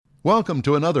Welcome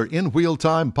to another In Wheel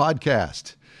Time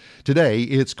podcast. Today,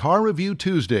 it's Car Review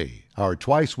Tuesday, our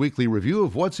twice-weekly review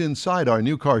of what's inside our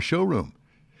new car showroom.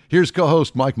 Here's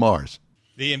co-host Mike Mars.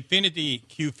 The Infiniti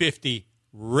Q50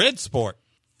 Red Sport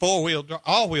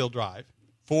all-wheel drive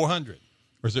 400.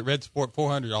 Or is it Red Sport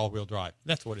 400 all-wheel drive?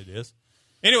 That's what it is.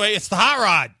 Anyway, it's the hot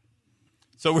rod.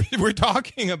 So we're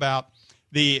talking about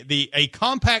a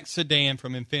compact sedan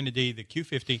from Infiniti, the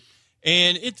Q50.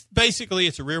 And it's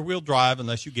a rear-wheel drive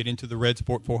unless you get into the Red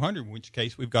Sport 400, in which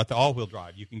case we've got the all-wheel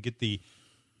drive. You can get the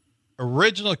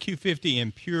original Q50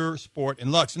 in Pure, Sport,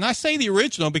 and Luxe. And I say the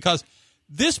original because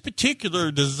this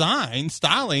particular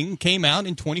styling came out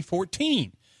in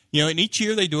 2014. You know, and each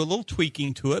year they do a little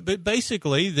tweaking to it, but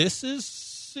basically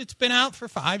it's been out for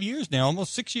 5 years now,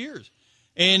 almost 6 years.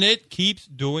 And it keeps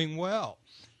doing well.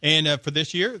 And for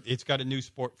this year, it's got a new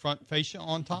Sport front fascia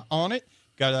on it.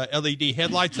 Got LED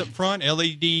headlights up front,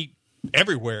 LED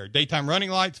everywhere. Daytime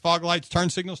running lights, fog lights, turn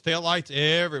signals, tail lights,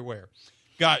 everywhere.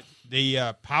 Got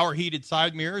the power heated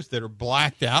side mirrors that are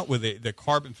blacked out with the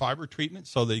carbon fiber treatment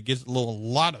so that it gives a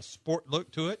lot of sport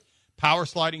look to it. Power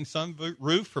sliding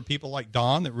sunroof for people like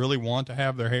Don that really want to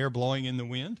have their hair blowing in the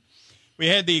wind. We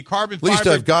had the carbon fiber. At least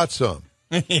I've got some.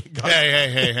 Hey.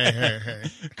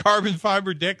 Carbon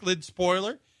fiber deck lid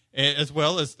spoiler, as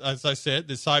well as I said,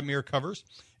 the side mirror covers.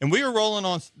 And we are rolling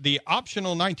on the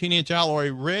optional 19-inch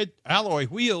red alloy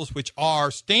wheels, which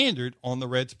are standard on the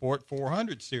Red Sport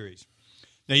 400 series.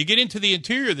 Now, you get into the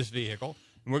interior of this vehicle,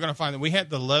 and we're going to find that we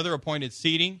have the leather-appointed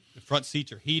seating. The front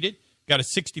seats are heated. Got a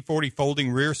 60/40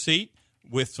 folding rear seat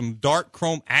with some dark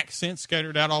chrome accents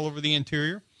scattered out all over the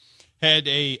interior. Had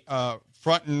a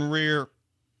front and rear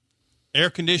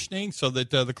air conditioning so that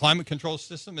the climate control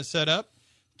system is set up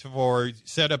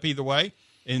either way.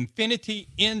 Infiniti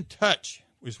InTouch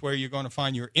is where you're going to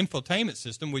find your infotainment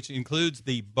system, which includes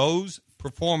the Bose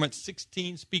Performance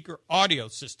 16-speaker audio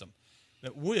system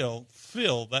that will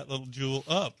fill that little jewel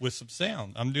up with some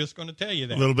sound. I'm just going to tell you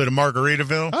that. A little bit of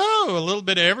Margaritaville? Oh, a little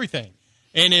bit of everything.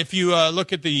 And if you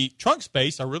look at the trunk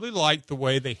space, I really like the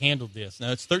way they handled this.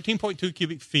 Now, it's 13.2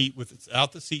 cubic feet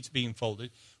without the seats being folded,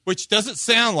 which doesn't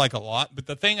sound like a lot, but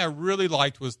the thing I really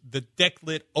liked was the deck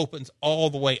lid opens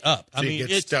all the way up. So you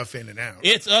get stuff in and out.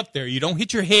 It's up there. You don't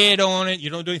hit your head on it.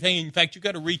 You don't do anything. In fact, you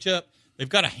got to reach up. They've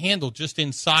got a handle just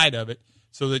inside of it,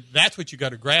 so that's what you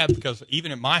got to grab, because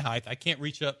even at my height, I can't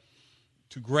reach up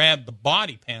to grab the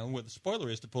body panel where the spoiler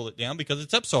is to pull it down because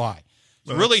it's up so high.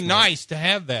 It's really nice to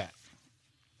have that.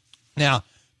 Now,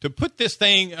 to put this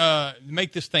thing,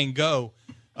 make this thing go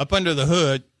up under the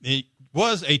hood, it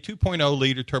was a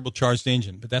 2.0-liter turbocharged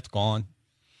engine, but that's gone.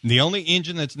 The only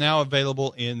engine that's now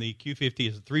available in the Q50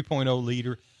 is a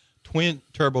 3.0-liter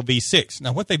twin-turbo V6.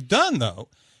 Now, what they've done, though,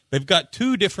 they've got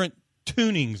two different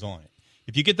tunings on it.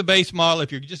 If you get the base model,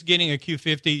 if you're just getting a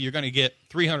Q50, you're going to get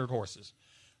 300 horses.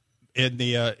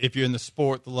 If you're in the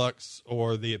Sport, the Luxe,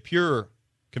 or the Pure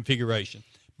configuration.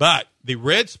 But the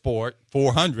Red Sport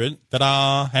 400,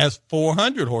 has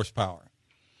 400 horsepower.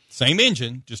 Same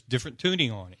engine, just different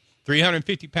tuning on it.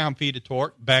 350 pound-feet of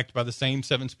torque, backed by the same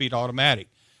 7-speed automatic.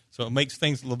 So it makes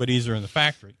things a little bit easier in the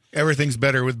factory. Everything's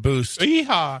better with boost.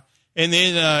 Yeehaw. And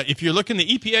then if you're looking, the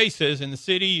EPA says in the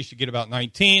city you should get about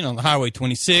 19, on the highway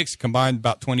 26, combined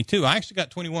about 22. I actually got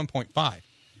 21.5.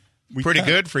 Pretty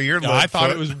good for your low I thought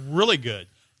foot. it was really good.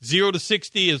 0 to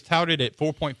 60 is touted at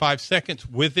 4.5 seconds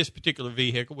with this particular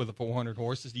vehicle with the 400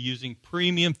 horses using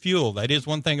premium fuel. That is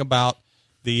one thing about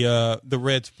the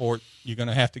Red Sport. You're going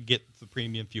to have to get the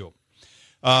premium fuel.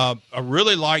 I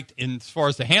really liked, as far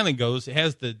as the handling goes, it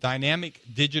has the dynamic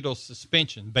digital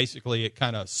suspension. Basically, it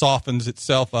kind of softens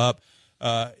itself up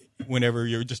whenever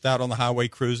you're just out on the highway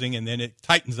cruising, and then it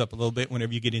tightens up a little bit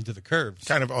whenever you get into the curves.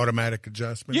 Kind of automatic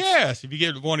adjustment. Yes, if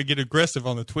you want to get aggressive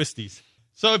on the twisties.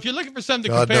 So if you're looking for something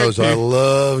to God compare knows to, I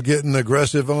love getting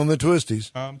aggressive on the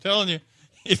twisties. I'm telling you,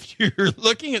 if you're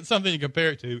looking at something to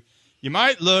compare it to, you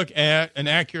might look at an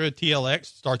Acura TLX,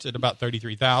 starts at about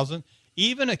 $33,000.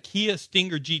 Even a Kia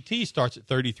Stinger GT starts at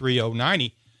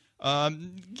 $33,090.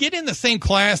 Get in the same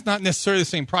class, not necessarily the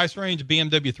same price range. A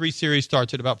BMW 3 Series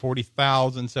starts at about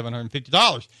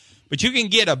 $40,750. But you can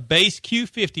get a base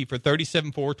Q50 for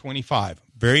 $37,425.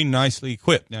 Very nicely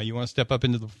equipped. Now, you want to step up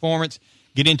into the performance,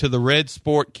 get into the Red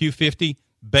Sport Q50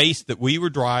 base that we were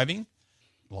driving.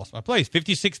 Lost my place.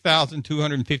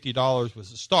 $56,250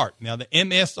 was the start. Now, the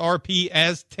MSRP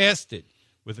as tested,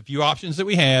 with a few options that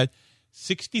we had,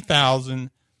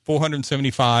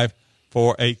 $60,475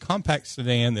 for a compact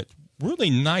sedan that's really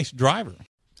nice driver.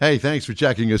 Hey, thanks for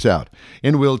checking us out.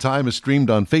 In Wheel Time is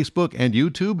streamed on Facebook and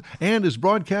YouTube and is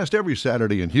broadcast every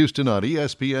Saturday in Houston on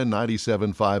ESPN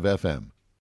 97.5 FM.